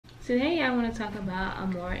Today I want to talk about a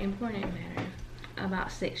more important matter, about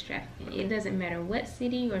sex trafficking. It doesn't matter what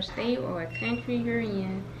city or state or what country you're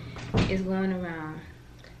in, it's going around.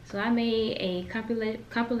 So I made a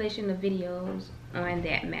compilation of videos on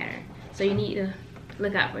that matter. So you need to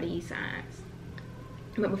look out for these signs.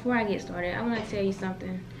 But before I get started, I want to tell you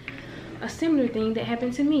something, a similar thing that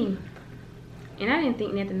happened to me. And I didn't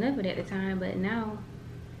think nothing of it at the time, but now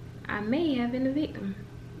I may have been a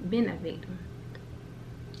victim.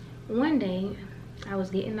 One day, I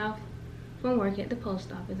was getting off from work at the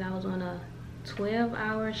post office. I was on a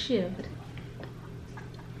 12-hour shift.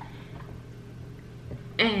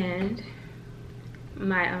 And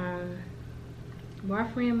my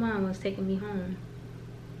boyfriend mom was taking me home.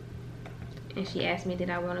 And she asked me, did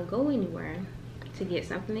I want to go anywhere to get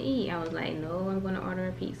something to eat? I was like, no, I'm going to order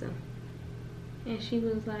a pizza. And she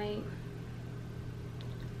was like,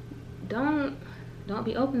 don't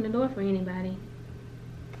be opening the door for anybody.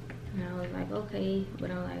 And I was like, okay, but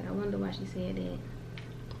I'm like, I wonder why she said that.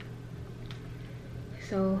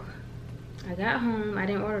 So I got home. I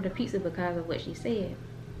didn't order the pizza because of what she said.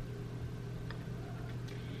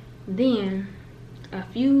 Then a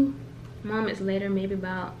few moments later, maybe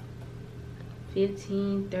about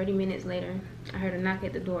 15-30 minutes later, I heard a knock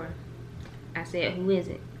at the door. I said, who is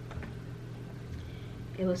it?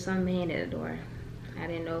 It was some man at the door. I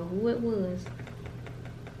didn't know who it was.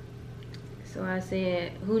 So I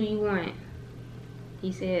said, who do you want?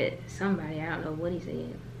 He said, somebody. I don't know what he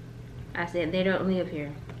said. I said, they don't live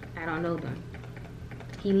here. I don't know them.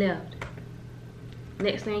 He left.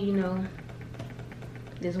 Next thing you know,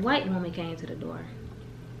 this white woman came to the door.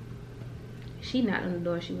 She knocked on the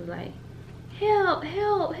door. She was like, help,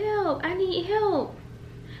 help, help. I need help.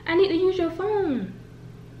 I need to use your phone.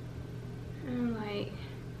 And I'm like,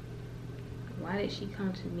 why did she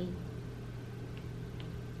come to me?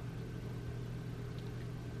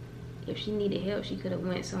 If she needed help, she could have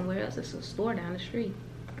went somewhere else. It's a store down the street.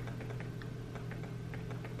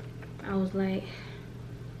 I was like,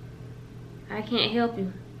 I can't help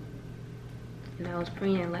you. And I was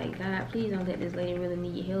praying like, God, please don't let this lady really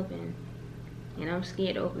need your help. And I'm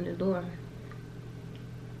scared to open the door.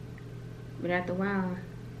 But after a while,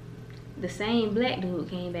 the same black dude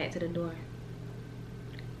came back to the door.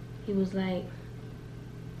 He was like,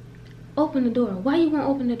 open the door. Why you won't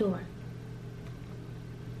open the door?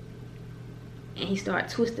 And he started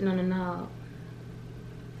twisting on the knob.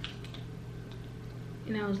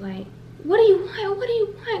 And I was like, what do you want? What do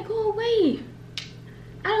you want? Go away.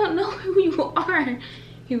 I don't know who you are.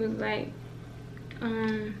 He was like,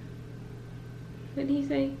 what did he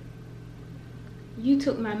say? You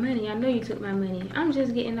took my money. I know you took my money. I'm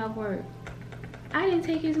just getting off work. I didn't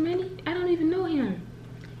take his money. I don't even know him.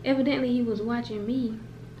 Evidently, he was watching me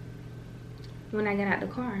when I got out the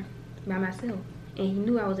car by myself. And he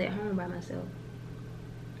knew I was at home by myself.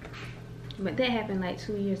 But that happened like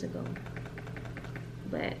 2 years ago.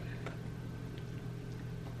 But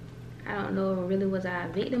I don't know, really was I a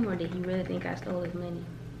victim or did he really think I stole his money?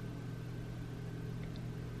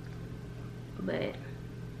 But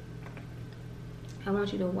I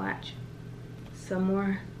want you to watch some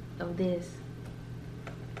more of this,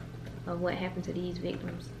 of what happened to these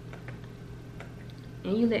victims.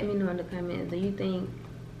 And you let me know in the comments, do you think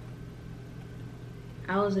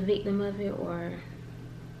I was a victim of it or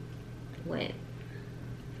what?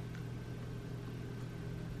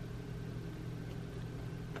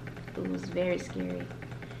 It was very scary.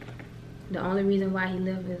 The only reason why he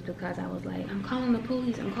left is because I was like, I'm calling the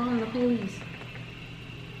police, I'm calling the police.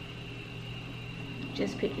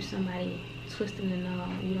 Just picture somebody twisting the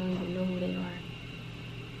knob, you don't even know who they are.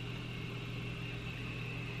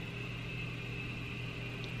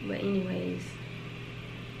 But anyways,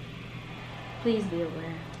 please be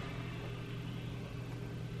aware.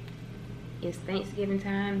 It's Thanksgiving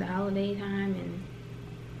time, the holiday time, and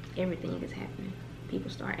everything is happening. People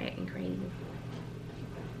start acting crazy.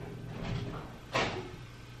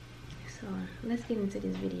 So let's get into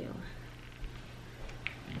this video.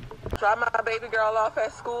 Dropped my baby girl off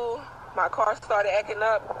at school. My car started acting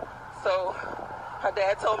up. So her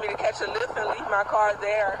dad told me to catch a lift and leave my car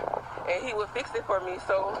there, and he would fix it for me.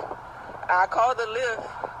 So I called the lift,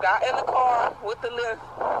 got in the car with the lift,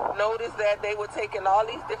 noticed that they were taking all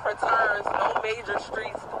these different turns, no major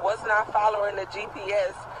streets, was not following the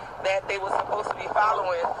GPS that they were supposed to be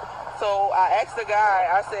following. So I asked the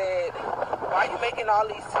guy, I said, why are you making all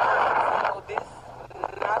these turns? You know, this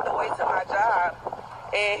is not the way to my job.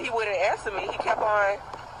 And he wouldn't answer me. He kept on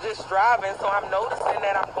just driving. So I'm noticing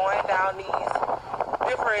that I'm going down these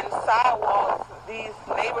different sidewalks, these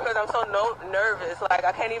neighborhoods. I'm so nervous. Like,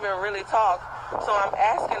 I can't even really talk. So I'm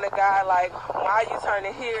asking the guy, like, why are you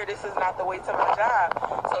turning here? This is not the way to my job.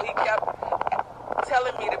 So he kept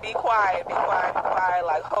telling me to be quiet, be quiet, be quiet,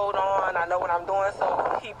 like, hold on, I know what I'm doing.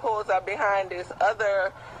 So he pulls up behind this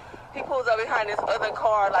other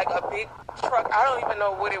car, like a big truck. I don't even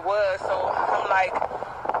know what it was. So I'm like,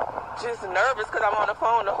 just nervous because I'm on the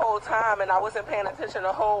phone the whole time and I wasn't paying attention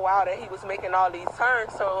the whole while that he was making all these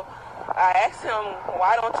turns. So I asked him,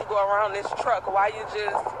 why don't you go around this truck? Why you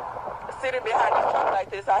just sitting behind this truck like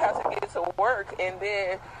this? I have to get to work. And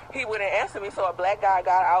then he wouldn't answer me. So a black guy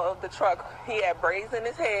got out of the truck. He had braids in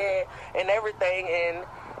his head and everything. And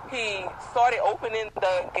he started opening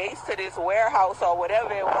the gates to this warehouse or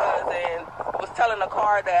whatever it was and was telling the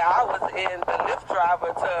car that I was in, the Lyft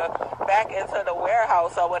driver, to back into the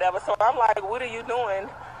warehouse or whatever. So I'm like, what are you doing?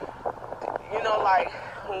 You know, like,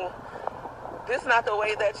 this is not the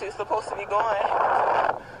way that you're supposed to be going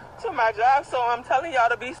to my job. So I'm telling y'all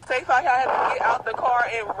to be safe. I had to get out the car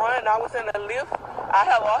and run. I was in a Lyft. I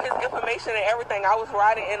have all his information and everything. I was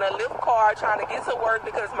riding in a Lyft car trying to get to work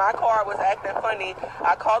because my car was acting funny.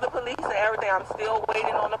 I called the police and everything. I'm still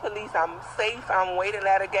waiting on the police. I'm safe. I'm waiting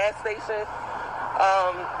at a gas station.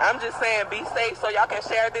 I'm just saying, be safe so y'all can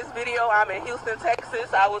share this video. I'm in Houston,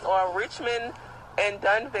 Texas. I was on Richmond and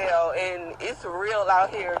Dunvale, and it's real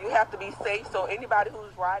out here. You have to be safe. So anybody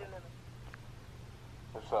who's riding in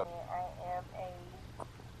What's up? I am a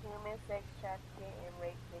human sex trafficking and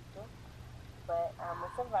rape victim, but I'm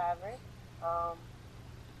a survivor.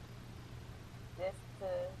 Just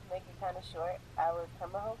to make it kind of short, I was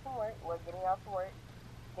coming home from work, getting off from work,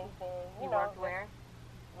 thinking, you know, worked where?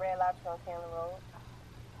 Red Lobster on Candler Road.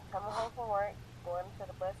 Coming home from work, going to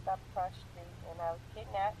the bus stop across the street, and I was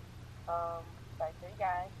kidnapped by 3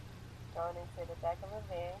 guys, thrown into the back of a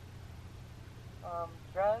van,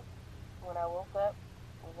 drugged. When I woke up,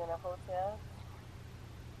 was in a hotel.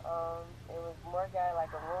 It was more guys,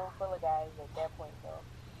 like a room full of guys at that point, though.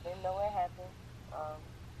 Didn't know what happened.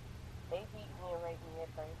 They beat me and raped me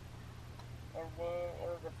at first. And then it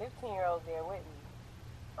was a 15-year-old there with me.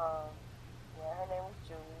 Yeah, her name was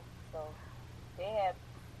Julie. So they had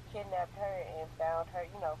kidnapped her and found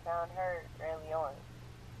her early on.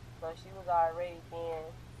 So she was already being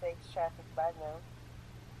sex trafficked by them.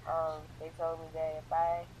 They told me that if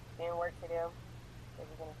I didn't work for them, they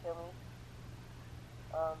were going to kill me.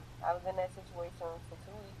 I was in that situation for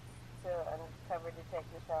 2 weeks till undercover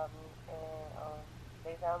detectives found me, and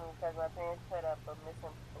they found me because my parents put up a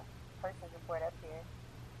missing persons report up here.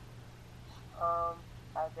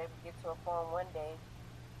 I was able to get to a phone one day,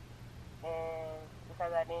 and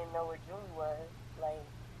because I didn't know where Julie was, like,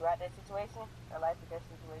 throughout that situation, I liked that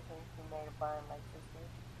situation, we made a bond like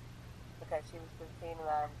sisters, because she was 15 and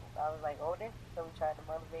I was like older, so we tried to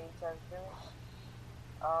motivate each other to do it.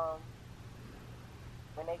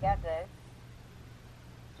 When they got us,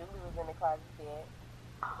 Julie was in the closet dead,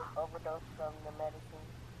 overdosed from the medicine.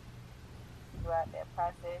 Throughout that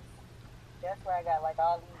process, that's where I got like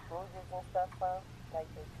all these bruises and stuff from.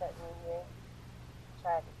 Like they cut me here,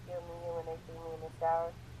 tried to kill me here when they threw me in the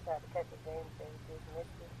shower, tried to cut the vein, they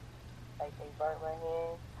dismissed it. Like they burnt my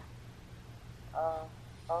hands.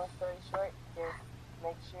 Long story short, just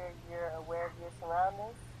make sure you're aware of your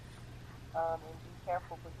surroundings, and be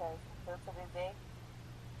careful because still to this day,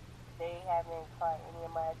 they haven't caught any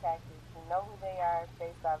of my attackers. We know who they are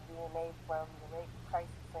based off DNA from the rape crisis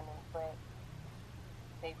center, but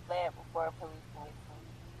they fled before police can get to them.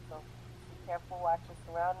 So be careful, watch your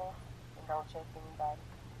surroundings, and don't trust anybody.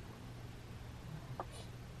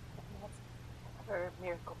 That's her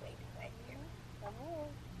miracle baby right here. I'm here.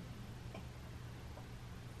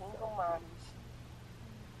 Single mom.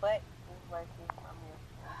 But this wife is my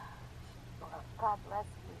miracle. God bless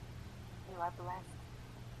you. You are blessed.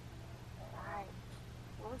 Alright.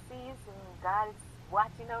 We'll see you soon. God is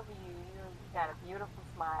watching over you. You got a beautiful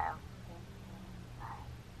smile. Alright.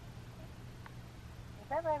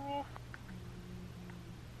 Bye-bye, man.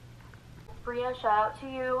 Bria, shout out to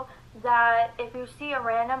you that if you see a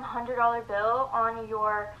random $100 bill on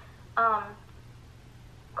your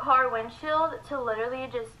car windshield, to literally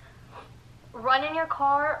just run in your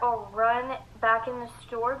car or run back in the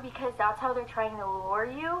store, because that's how they're trying to lure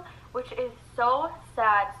you, which is so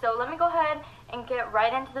sad. So let me go ahead and get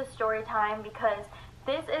right into the story time, because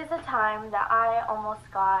this is the time that I almost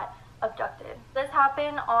got abducted. This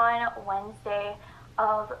happened on Wednesday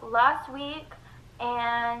of last week,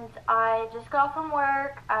 and I just got off from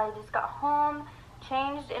work. I just got home,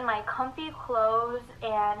 changed in my comfy clothes,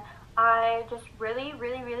 and I just really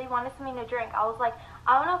wanted something to drink. I was like,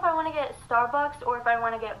 I don't know if I want to get Starbucks or if I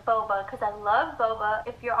want to get boba, because I love boba.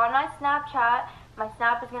 If you're on my Snapchat, My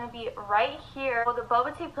Snap is going to be right here. So the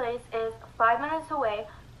boba tea place is 5 minutes away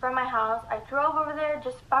from my house. I drove over there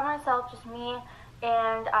just by myself, just me,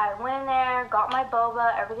 and I went in there, got my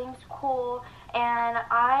boba, everything's cool, and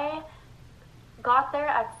I got there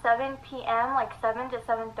at 7 p.m., like 7 to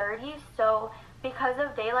 7:30, so because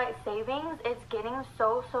of daylight savings, it's getting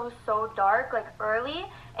so dark, like early,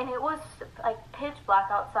 and it was like pitch black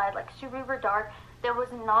outside, like super dark. There was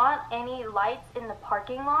not any lights in the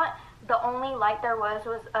parking lot. The only light there was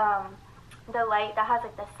the light that has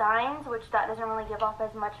like the signs, which that doesn't really give off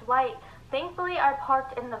as much light. Thankfully, I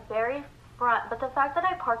parked in the very front, but the fact that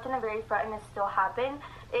I parked in the very front and it still happened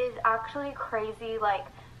is actually crazy. Like,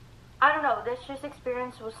 I don't know, this just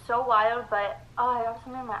experience was so wild, but oh, I got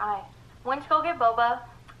something in my eye. Went to go get boba,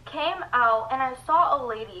 came out, and I saw a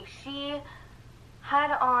lady. She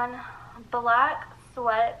had on black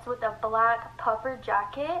sweats with a black puffer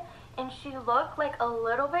jacket, and she looked like a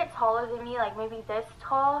little bit taller than me, like maybe this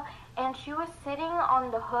tall, and she was sitting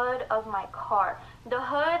on the hood of my car. The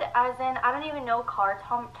hood as in, I don't even know car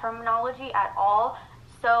terminology at all,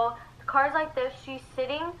 so cars like this, she's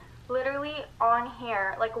sitting literally on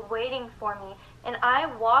here, like waiting for me, and I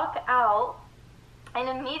walk out, and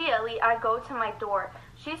immediately I go to my door.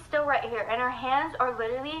 She's still right here, and her hands are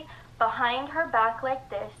literally behind her back like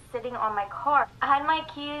this, sitting on my car. I had my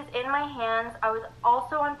keys in my hands. I was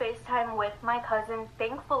also on FaceTime with my cousin,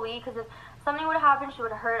 thankfully, because if something would have happened, she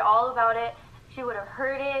would have heard all about it. She would have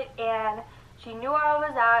heard it, and she knew where I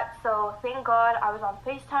was at, so thank God I was on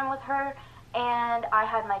FaceTime with her, and I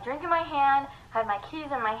had my drink in my hand, had my keys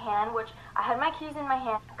in my hand, which I had my keys in my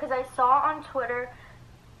hand because I saw on Twitter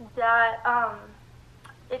that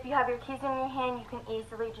if you have your keys in your hand, you can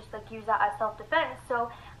easily just like use that as self-defense. So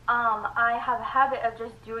I have a habit of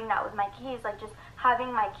just doing that with my keys, like just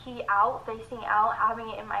having my key out, facing out, having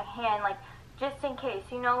it in my hand, like just in case,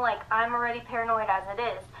 you know, like I'm already paranoid as it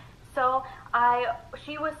is. So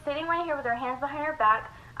she was sitting right here with her hands behind her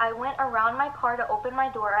back. I went around my car to open my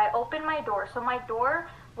door. I opened my door, so my door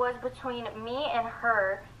was between me and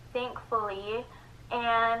her, thankfully,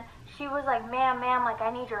 and she was like, ma'am, like, I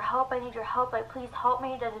need your help, like, please help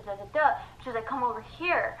me, da-da-da-da-da. She was like, come over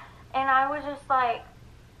here. And I was just like,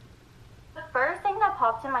 the first thing that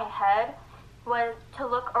popped in my head was to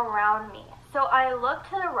look around me. So I looked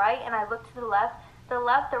to the right and I looked to the left. The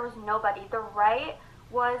left, there was nobody. The right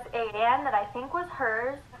was a van that I think was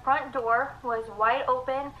hers. The front door was wide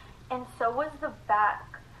open, and so was the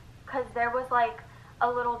back, because there was like a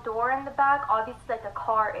little door in the back, obviously like a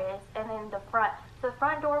car is, and then the front. So the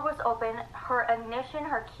front door was open, her ignition,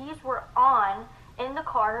 her keys were on in the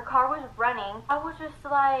car, her car was running. I was just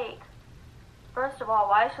like, first of all,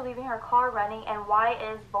 why is she leaving her car running, and why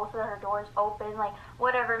is both of her doors open? Like,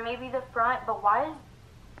 whatever, maybe the front, but why is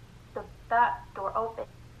the back door open?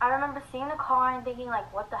 I remember seeing the car and thinking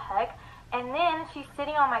like, what the heck? And then she's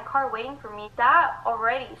sitting on my car waiting for me. That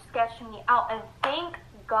already sketched me out, and thank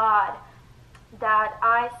God that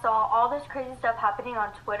I saw all this crazy stuff happening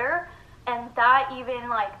on Twitter, and that even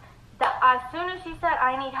like, that as soon as she said,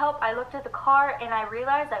 I need help, I looked at the car and I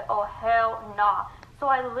realized like, oh hell nah. So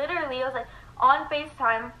I was like on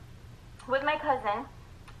FaceTime with my cousin.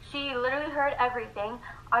 She literally heard everything.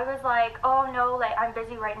 I was like, oh no, like I'm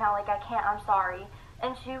busy right now, like I can't, I'm sorry.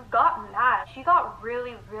 And she got mad. She got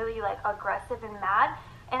really like aggressive and mad.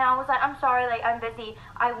 And I was like, I'm sorry, like I'm busy.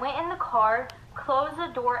 I went in the car, closed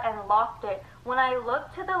the door, and locked it. When I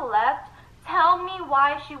looked to the left, tell me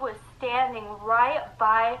why she was standing right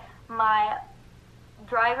by my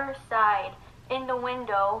driver's side in the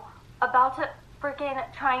window, about to freaking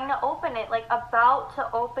trying to open it, like about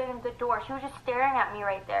to open the door. She was just staring at me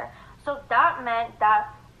right there. So that meant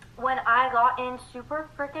that when I got in super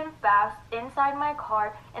freaking fast inside my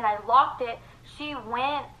car and I locked it, she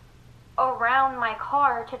went around my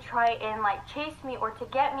car to try and like chase me or to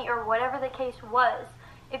get me or whatever the case was.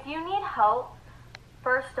 If you need help,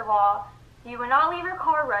 first of all, you would not leave your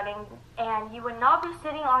car running, and you would not be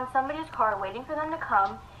sitting on somebody's car waiting for them to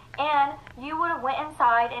come, and you would have went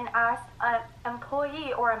inside and asked an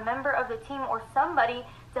employee or a member of the team or somebody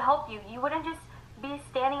to help you. You wouldn't just be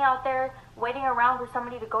standing out there waiting around for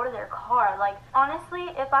somebody to go to their car. Like, honestly,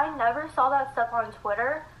 if I never saw that stuff on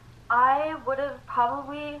Twitter, I would have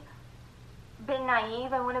probably been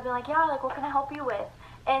naive and would have been like, yeah, like, what can I help you with?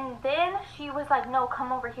 And then she was like, no,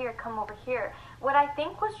 come over here, come over here. What I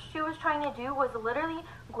think she was trying to do was literally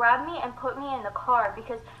grab me and put me in the car,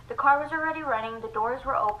 because the car was already running, the doors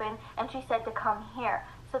were open, and she said to come here.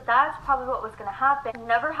 So that's probably what was going to happen. It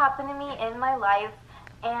never happened to me in my life.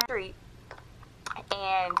 And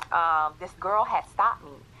this girl had stopped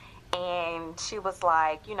me, And she was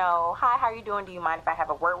like, you know, hi, how are you doing? Do you mind if I have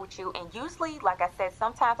a word with you? And usually, like I said,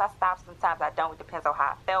 sometimes I stop, sometimes I don't. It depends on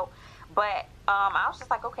how I felt. But I was just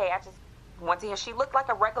like, okay, I just want to hear. She looked like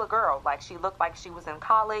a regular girl. Like, she looked like she was in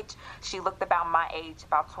college. She looked about my age,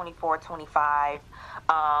 about 24, 25.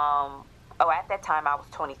 At that time, I was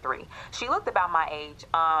 23. She looked about my age.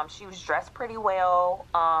 She was dressed pretty well.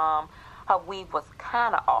 Her weave was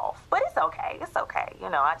kind of off, but it's okay. It's okay. You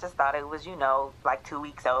know, I just thought it was, you know, like 2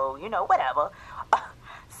 weeks old, you know, whatever.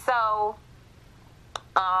 So,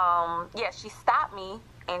 yeah, she stopped me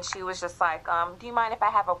and she was just like, do you mind if I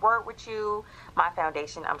have a word with you? My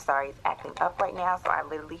foundation, I'm sorry, is acting up right now. So I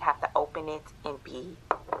literally have to open it and be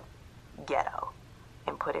ghetto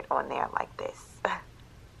and put it on there like this.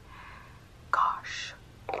 Gosh.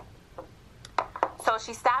 So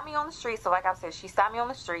she stopped me on the street. So like I said, she stopped me on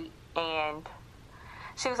the street and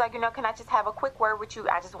she was like, you know, can I just have a quick word with you?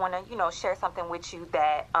 I just want to, you know, share something with you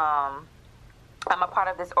that I'm a part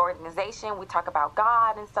of this organization. We talk about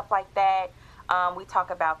God and stuff like that. We talk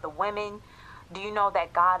about the women. Do you know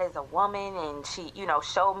that God is a woman? And she, you know,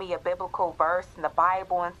 showed me a biblical verse in the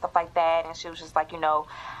Bible and stuff like that. And she was just like, you know,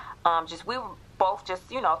 we were both just,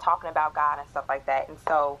 you know, talking about God and stuff like that. And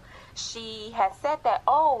so she had said that,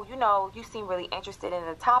 oh, you know, you seem really interested in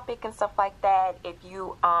the topic and stuff like that. If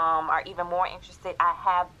you are even more interested, I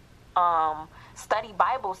have study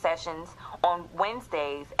Bible sessions on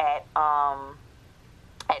Wednesdays at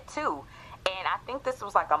 2. And I think this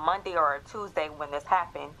was like a Monday or a Tuesday when this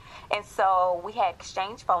happened. And so we had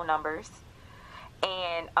exchanged phone numbers.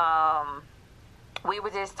 And we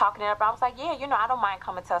were just talking it up. I was like, yeah, you know, I don't mind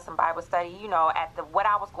coming to some Bible study. You know, what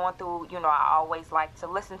I was going through, you know, I always like to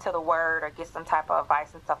listen to the word or get some type of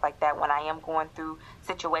advice and stuff like that when I am going through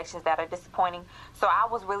situations that are disappointing. So I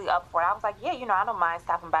was really up for it. I was like, yeah, you know, I don't mind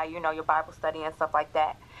stopping by, you know, your Bible study and stuff like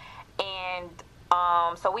that. And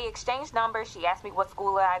so we exchanged numbers. She asked me what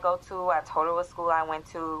school I go to. I told her what school I went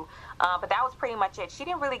to. But that was pretty much it. She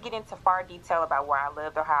didn't really get into far detail about where I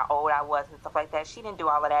lived or how old I was and stuff like that. She didn't do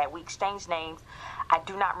all of that. We exchanged names. I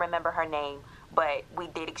do not remember her name, but we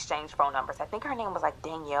did exchange phone numbers. I think her name was like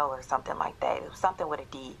Danielle or something like that. It was something with a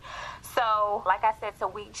D. So, like I said, so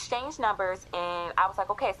we exchanged numbers, and I was like,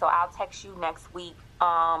 okay, so I'll text you next week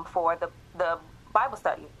for the Bible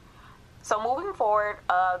study. So moving forward,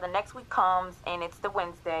 the next week comes and it's the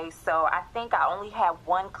Wednesday. So I think I only had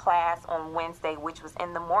one class on Wednesday, which was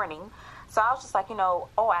in the morning. So I was just like, you know,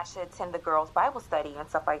 oh, I should attend the girls' Bible study and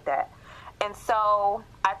stuff like that. And so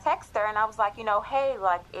I texted her and I was like, you know, hey,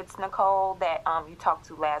 like, it's Nicole that you talked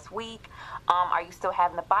to last week. Are you still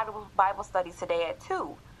having the Bible study today at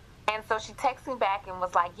 2? And so she texted me back and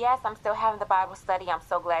was like, yes, I'm still having the Bible study. I'm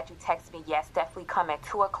so glad you texted me. Yes, definitely come at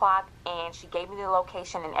 2 o'clock. And she gave me the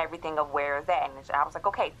location and everything of where it's at. And I was like,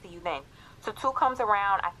 okay, see you then. So 2 comes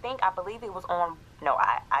around. I believe it was on, no,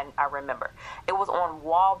 I remember. It was on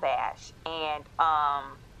Wabash. And I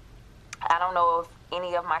don't know if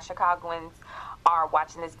any of my Chicagoans are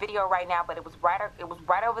watching this video right now, but it was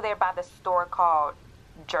right over there by the store called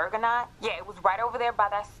Jurgenot. Yeah, it was right over there by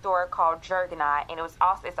that store called Jurgenot, and it's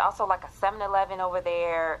also like a 7-Eleven over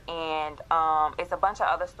there, and it's a bunch of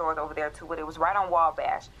other stores over there too, but it was right on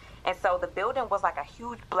Wabash. And so the building was like a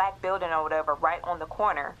huge black building or whatever right on the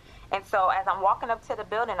corner. And so as I'm walking up to the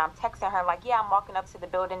building, I'm texting her like, yeah, I'm walking up to the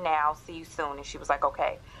building now, see you soon. And she was like,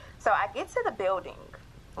 okay. So I get to the building,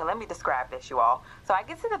 and let me describe this, you all. So I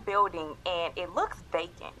get to the building and it looks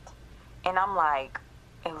vacant, and I'm like,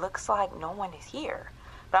 it looks like no one is here.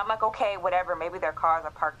 But I'm like, okay, whatever. Maybe their cars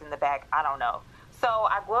are parked in the back. I don't know. So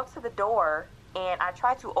I go up to the door, and I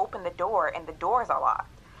try to open the door, and the doors are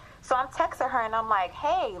locked. So I'm texting her, and I'm like,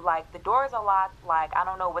 hey, like, the doors are locked. Like, I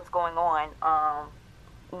don't know what's going on.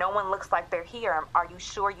 No one looks like they're here. Are you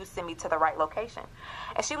sure you sent me to the right location?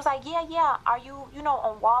 And she was like, yeah. Are you,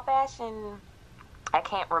 on Wabash? And I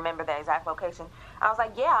can't remember the exact location. I was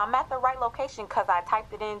like, yeah, I'm at the right location because I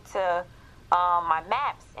typed it into my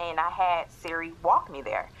maps, and I had Siri walk me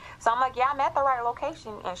there. So I'm like, yeah, I'm at the right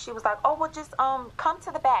location. And she was like, oh, well, just come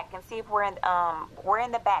to the back and see if we're in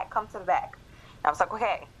the back. Come to the back. And I was like,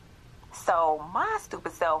 okay. So my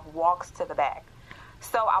stupid self walks to the back.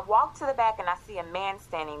 So I walked to the back, and I see a man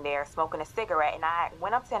standing there smoking a cigarette. And I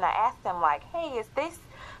went up to him and I asked him, like, hey, is this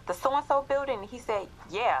the so-and-so building? And he said,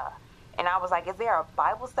 yeah. And I was like, is there a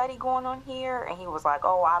Bible study going on here? And he was like,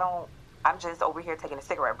 oh, I'm just over here taking a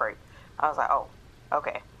cigarette break. I was like, oh,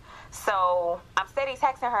 okay. So I'm steady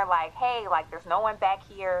texting her like, hey, like, there's no one back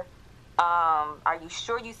here. Are you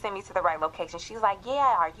sure you sent me to the right location? She's like,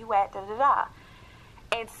 yeah, are you at da-da-da?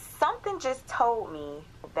 And something just told me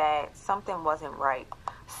that something wasn't right.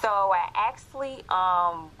 So I actually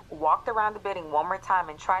walked around the building one more time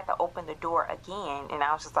and tried to open the door again. And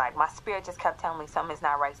I was just like, my spirit just kept telling me something is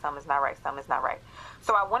not right, something is not right, something is not right.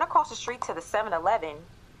 So I went across the street to the 7-Eleven.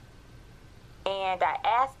 And I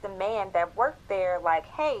asked the man that worked there, like,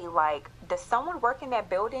 hey, like, does someone work in that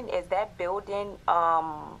building? Is that building,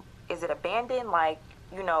 is it abandoned? Like,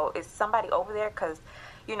 you know, is somebody over there? Because,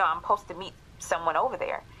 you know, I'm supposed to meet someone over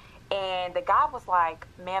there. And the guy was like,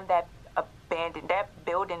 ma'am, that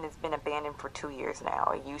building has been abandoned for 2 years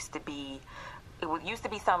now. It used to be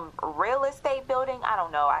some real estate building. I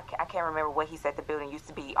don't know. I can't remember what he said the building used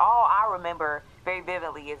to be. All I remember very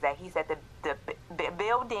vividly is that he said the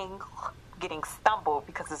building getting stumbled,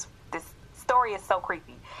 because this story is so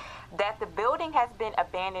creepy, that the building has been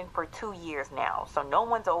abandoned for 2 years now. So no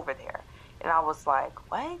one's over there. And I was like,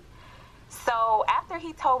 what? So after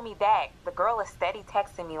he told me that, the girl is steady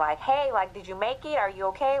texting me like, hey, like, did you make it? Are you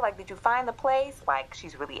okay? Like, did you find the place? Like,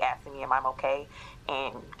 she's really asking me, am I okay?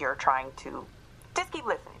 And you're trying to just keep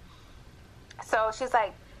listening. So she's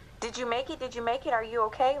like, did you make it? Did you make it? Are you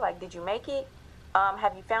okay? Like, did you make it?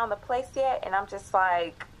 Have you found the place yet? And I'm just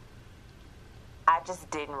like, I just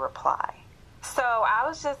didn't reply. So I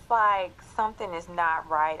was just like, something is not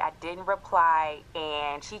right. I didn't reply,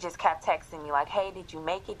 and she just kept texting me like, hey, did you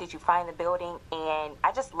make it? Did you find the building? And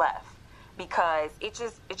I just left because it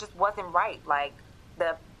just wasn't right. Like,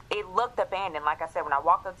 it looked abandoned. Like I said, when I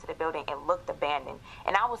walked up to the building, it looked abandoned.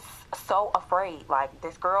 And I was so afraid. Like,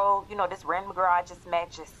 this girl, you know, this random girl I just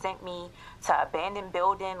met just sent me to abandoned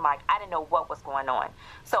building. Like, I didn't know what was going on.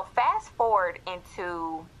 So fast forward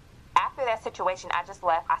into... after that situation, I just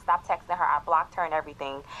left. I stopped texting her. I blocked her and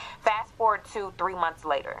everything. Fast forward to 3 months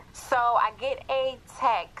later. So I get a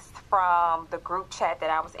text from the group chat that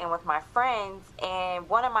I was in with my friends. And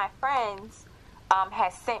one of my friends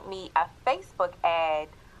has sent me a Facebook ad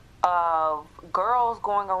of girls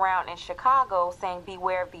going around in Chicago saying,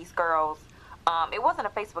 beware of these girls. It wasn't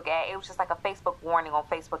a Facebook ad. It was just like a Facebook warning on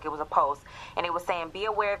Facebook. It was a post. And it was saying, be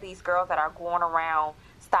aware of these girls that are going around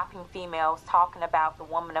stopping females, talking about the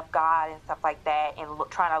woman of God and stuff like that, and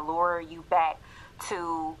trying to lure you back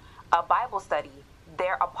to a Bible study.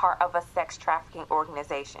 They're a part of a sex trafficking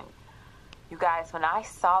organization. You guys, when I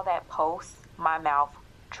saw that post, my mouth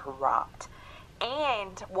dropped.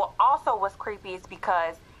 And what also was creepy is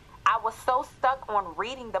because I was so stuck on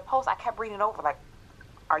reading the post, I kept reading over like,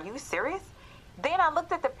 are you serious? Then I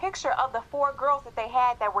looked at the picture of the 4 girls that they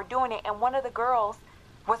had that were doing it, and one of the girls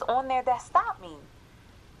was on there that stopped me.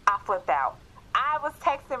 I flipped out. I was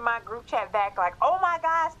texting my group chat back like, oh my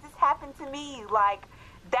gosh, this happened to me. Like,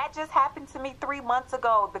 that just happened to me 3 months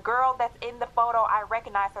ago. The girl that's in the photo, I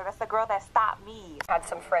recognize her. That's the girl that stopped me. I had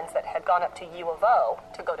some friends that had gone up to U of O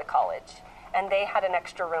to go to college, and they had an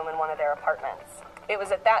extra room in one of their apartments. It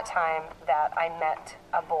was at that time that I met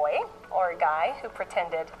a boy or a guy who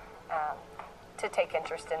pretended to take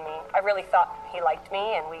interest in me. I really thought he liked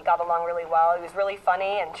me, and we got along really well. He was really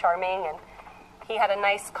funny and charming, and he had a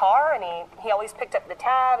nice car, and he always picked up the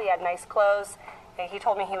tab. He had nice clothes. He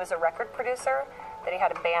told me he was a record producer, that he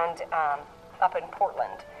had a band up in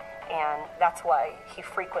Portland, and that's why he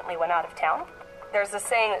frequently went out of town. There's a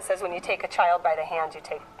saying that says when you take a child by the hand, you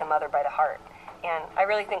take the mother by the heart. And I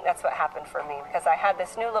really think that's what happened for me, because I had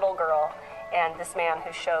this new little girl and this man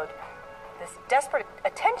who showed this desperate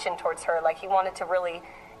attention towards her, like he wanted to really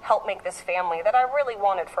help make this family that I really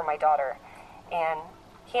wanted for my daughter. And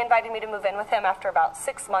he invited me to move in with him after about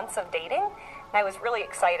 6 months of dating, and I was really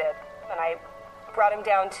excited. And I brought him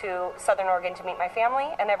down to Southern Oregon to meet my family,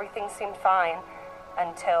 and everything seemed fine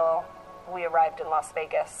until we arrived in Las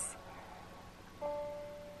Vegas.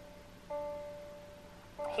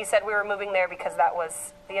 He said we were moving there because that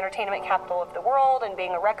was the entertainment capital of the world, and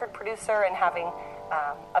being a record producer and having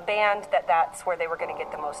a band, that's where they were going to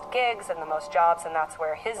get the most gigs and the most jobs, and that's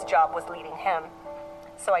where his job was leading him.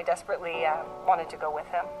 So I desperately wanted to go with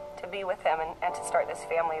him, to be with him, and to start this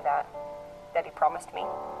family that he promised me.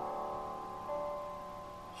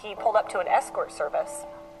 He pulled up to an escort service,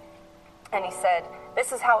 and he said,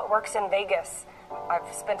 this is how it works in Vegas.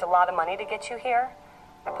 I've spent a lot of money to get you here.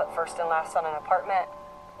 I put first and last on an apartment.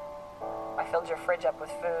 I filled your fridge up with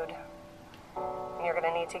food. And you're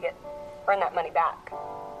going to need to earn that money back.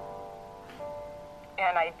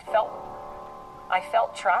 And I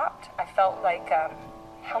felt trapped. I felt like,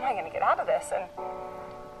 how am I going to get out of this? And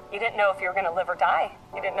you didn't know if you were going to live or die.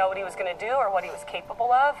 You didn't know what he was going to do or what he was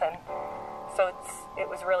capable of. And so it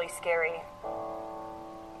was really scary.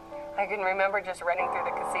 I can remember just running through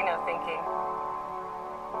the casino thinking,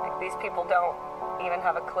 like, these people don't even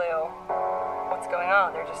have a clue what's going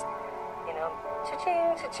on. They're just,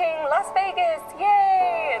 cha-ching, cha-ching, Las Vegas,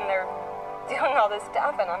 yay! And they're doing all this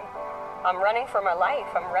stuff, and I'm running for my life.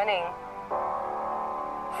 I'm running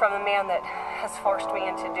from a man that has forced me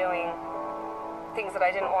into doing things that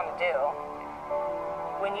I didn't want to do.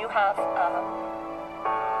 When you have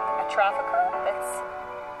a trafficker that's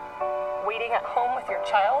waiting at home with your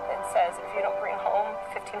child and says, if you don't bring home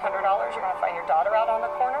 $1,500, you're going to find your daughter out on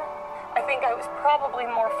the corner, I think I was probably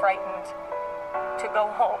more frightened to go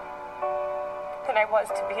home than I was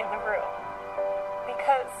to be in the room.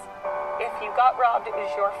 Because if you got robbed, it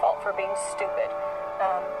was your fault for being stupid.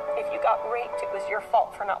 If you got raped, it was your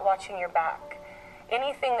fault for not watching your back.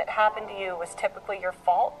 Anything that happened to you was typically your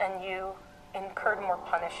fault, and you incurred more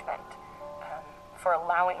punishment for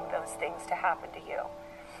allowing those things to happen to you.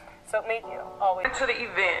 So it made you always... To the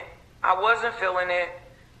event, I wasn't feeling it.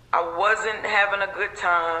 I wasn't having a good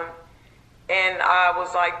time. And I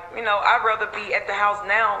was like, I'd rather be at the house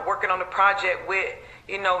now working on the project with,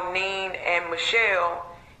 Neen and Michelle.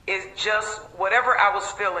 Is just whatever I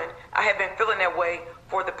was feeling. I had been feeling that way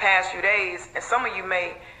for the past few days. And some of you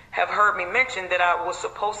may have heard me mention that I was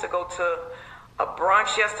supposed to go to a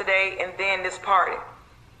brunch yesterday and then this party.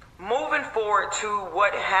 Moving forward to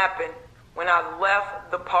what happened when I left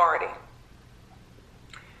the party.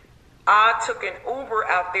 I took an Uber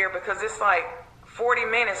out there because it's like 40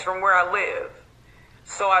 minutes from where I live.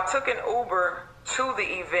 So I took an Uber to the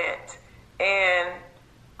event and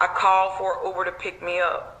I called for an Uber to pick me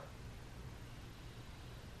up.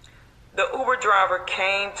 The Uber driver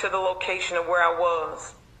came to the location of where I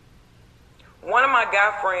was. One of my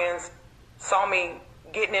guy friends saw me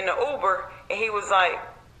getting in the Uber and he was like,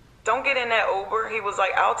 don't get in that Uber. He was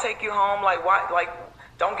like, I'll take you home. Like, why? Like,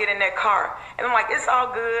 don't get in that car. And I'm like, it's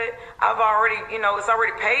all good. I've already, it's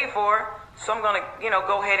already paid for. So I'm going to,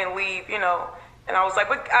 go ahead and leave, And I was like,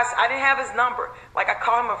 but I didn't have his number. Like, I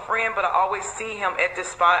call him a friend, but I always see him at this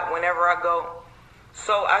spot whenever I go.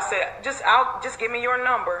 So I said, just give me your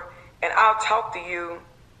number and I'll talk to you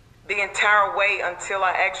the entire way until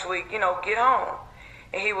I actually, get home.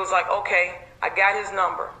 And he was like, okay, I got his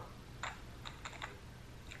number.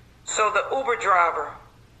 So the Uber driver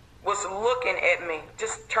was looking at me,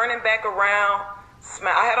 just turning back around.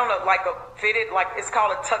 I had on a fitted, it's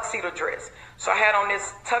called a tuxedo dress. So I had on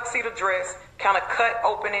this tuxedo dress, kind of cut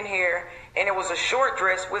open in here, and it was a short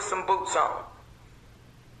dress with some boots on.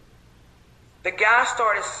 The guy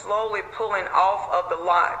started slowly pulling off of the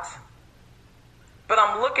lot. But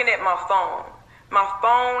I'm looking at my phone. My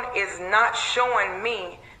phone is not showing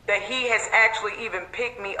me that he has actually even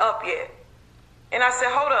picked me up yet. And I said,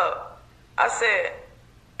 hold up. I said,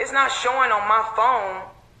 it's not showing on my phone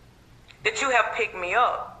that you have picked me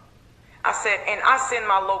up. I said, and I send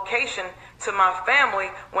my location to my family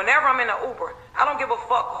whenever I'm in an Uber. I don't give a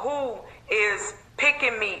fuck who is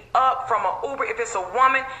picking me up from an Uber. If it's a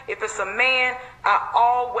woman, if it's a man, I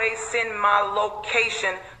always send my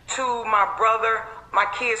location to my brother, my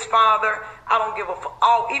kid's father. I don't give a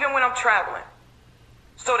fuck. Even when I'm traveling.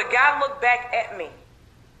 So the guy looked back at me.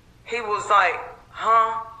 He was like,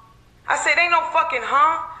 huh? I said, ain't no fucking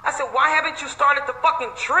huh? I said, why haven't you started the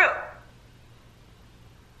fucking trip?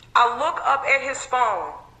 I look up at his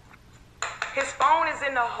phone. His phone is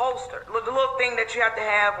in the holster, the little thing that you have to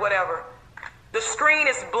have, whatever. The screen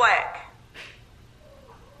is black.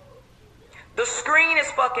 The screen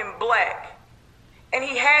is fucking black. And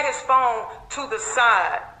he had his phone to the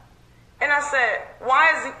side. And I said,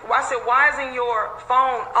 why isn't your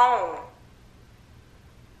phone on?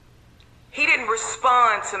 He didn't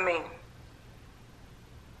respond to me.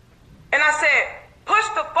 And I said, push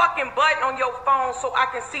the fucking button on your phone so I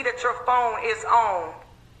can see that your phone is on.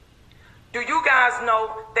 Do you guys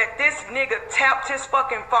know that this nigga tapped his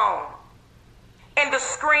fucking phone and the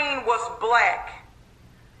screen was black?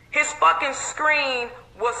 His fucking screen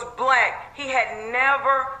was black. He had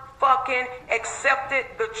never fucking accepted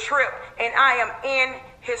the trip, and I am in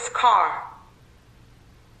his car.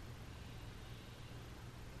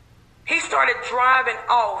 He started driving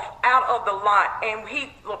off out of the lot, and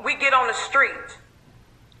we get on the street.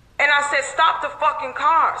 And I said, stop the fucking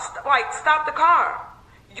car. Stop the car.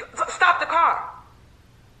 Stop the car.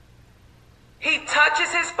 He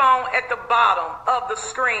touches his phone at the bottom of the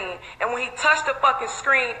screen. And when he touched the fucking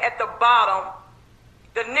screen at the bottom,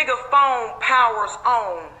 the nigga phone powers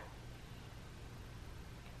on.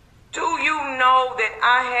 Do you know that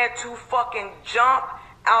I had to fucking jump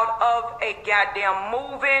out of a goddamn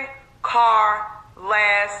moving car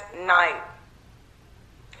last night?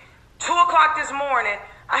 2 o'clock this morning,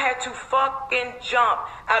 I had to fucking jump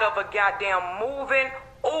out of a goddamn moving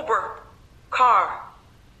Uber car.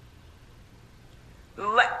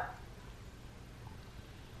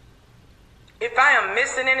 If I am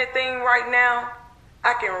missing anything right now,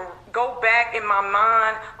 I can go back in my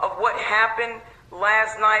mind of what happened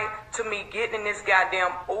last night to me getting in this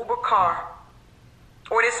goddamn Uber car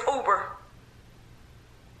or this Uber.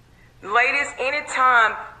 Ladies,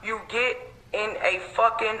 anytime you get in a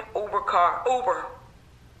fucking Uber car,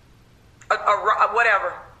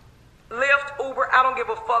 whatever, Lyft, Uber, I don't give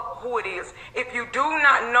a fuck who it is. If you do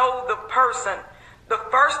not know the person, the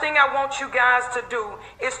first thing I want you guys to do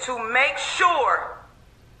is to make sure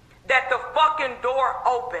that the fucking door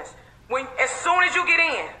opens. As soon as you get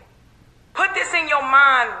in, put this in your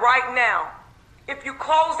mind right now. If you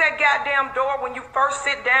close that goddamn door when you first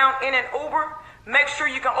sit down in an Uber, make sure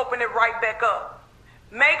you can open it right back up.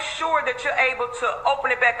 Make sure that you're able to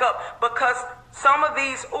open it back up, because some of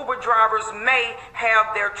these Uber drivers may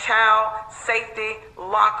have their child safety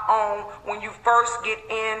lock on when you first get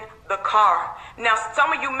in the car. Now,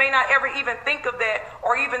 some of you may not ever even think of that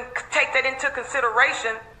or even take that into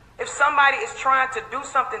consideration. If somebody is trying to do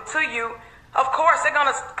something to you, of course they're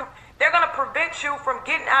gonna prevent you from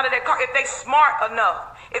getting out of that car if they smart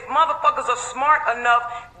enough. If motherfuckers are smart enough,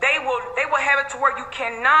 they will have it to where you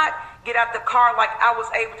cannot get out the car like I was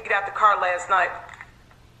able to get out the car last night.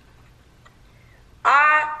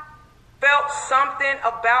 I felt something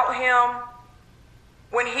about him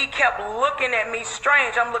when he kept looking at me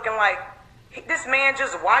strange. I'm looking like, this man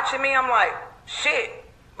just watching me. I'm like, shit.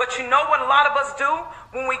 But you know what a lot of us do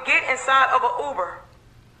when we get inside of an Uber?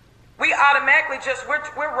 We automatically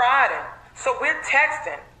we're riding. So we're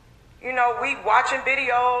texting. You know, we watching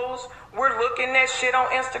videos. We're looking at shit on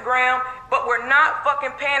Instagram. But we're not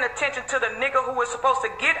fucking paying attention to the nigga who is supposed to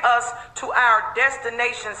get us to our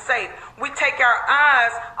destination safe. We take our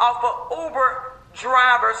eyes off of Uber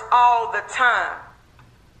drivers all the time.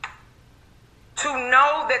 To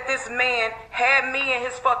know that this man had me in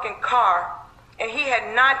his fucking car and he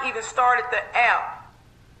had not even started the app.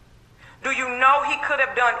 Do you know he could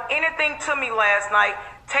have done anything to me last night,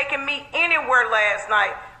 taken me anywhere last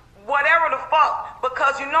night, whatever the fuck,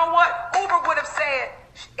 because you know what? Uber would have said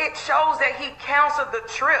it shows that he canceled the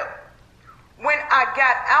trip. When I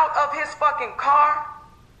got out of his fucking car,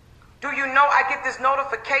 do you know I get this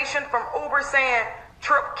notification from Uber saying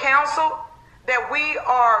trip canceled, that we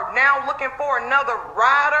are now looking for another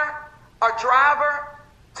rider or driver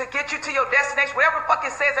to get you to your destination, whatever the fuck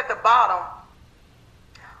it says at the bottom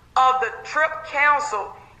of the trip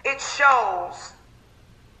canceled. It shows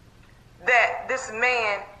that this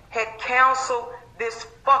man had canceled this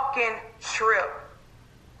fucking trip.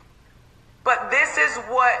 But this is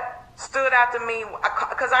what stood out to me,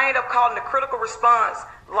 because I ended up calling the critical response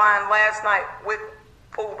line last night with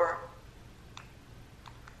Uber,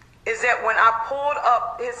 is that when I pulled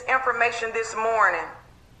up his information this morning,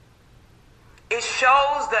 it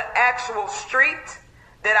shows the actual street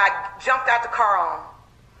that I jumped out the car on.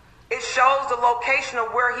 It shows the location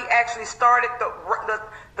of where he actually started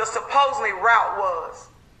the supposedly route was.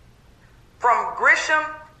 From Grisham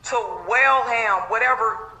to Wellham,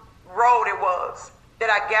 whatever road it was that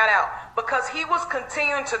I got out. Because he was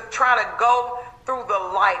continuing to try to go through the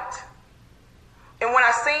light. And when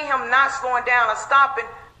I seen him not slowing down or stopping,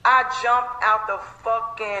 I jumped out the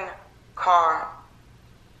fucking car.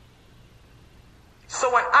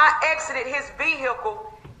 So when I exited his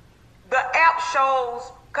vehicle, the app shows,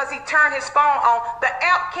 because he turned his phone on, the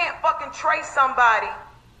app can't fucking trace somebody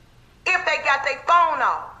if they got their phone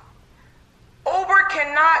off. Uber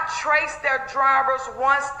cannot trace their drivers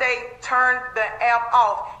once they turn the app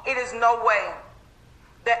off. It is no way.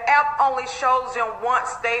 The app only shows them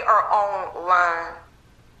once they are online.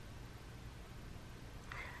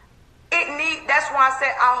 That's why I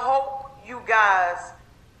said I hope you guys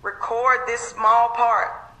record this small part.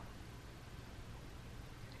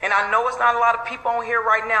 And I know it's not a lot of people on here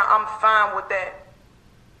right now. I'm fine with that.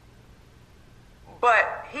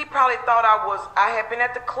 But he probably thought I had been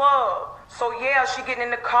at the club. So yeah, she getting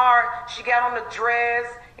in the car, she got on the dress,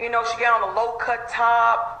 you know, she got on a low cut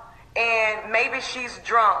top, and maybe she's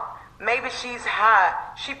drunk, maybe she's high,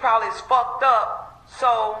 she probably is fucked up.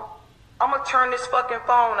 So I'm gonna turn this fucking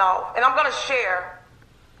phone off, and I'm gonna share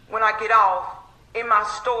when I get off in my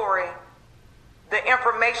story the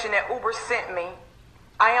information that Uber sent me.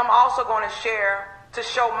 I am also going to share to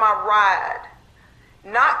show my ride.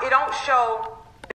 It don't show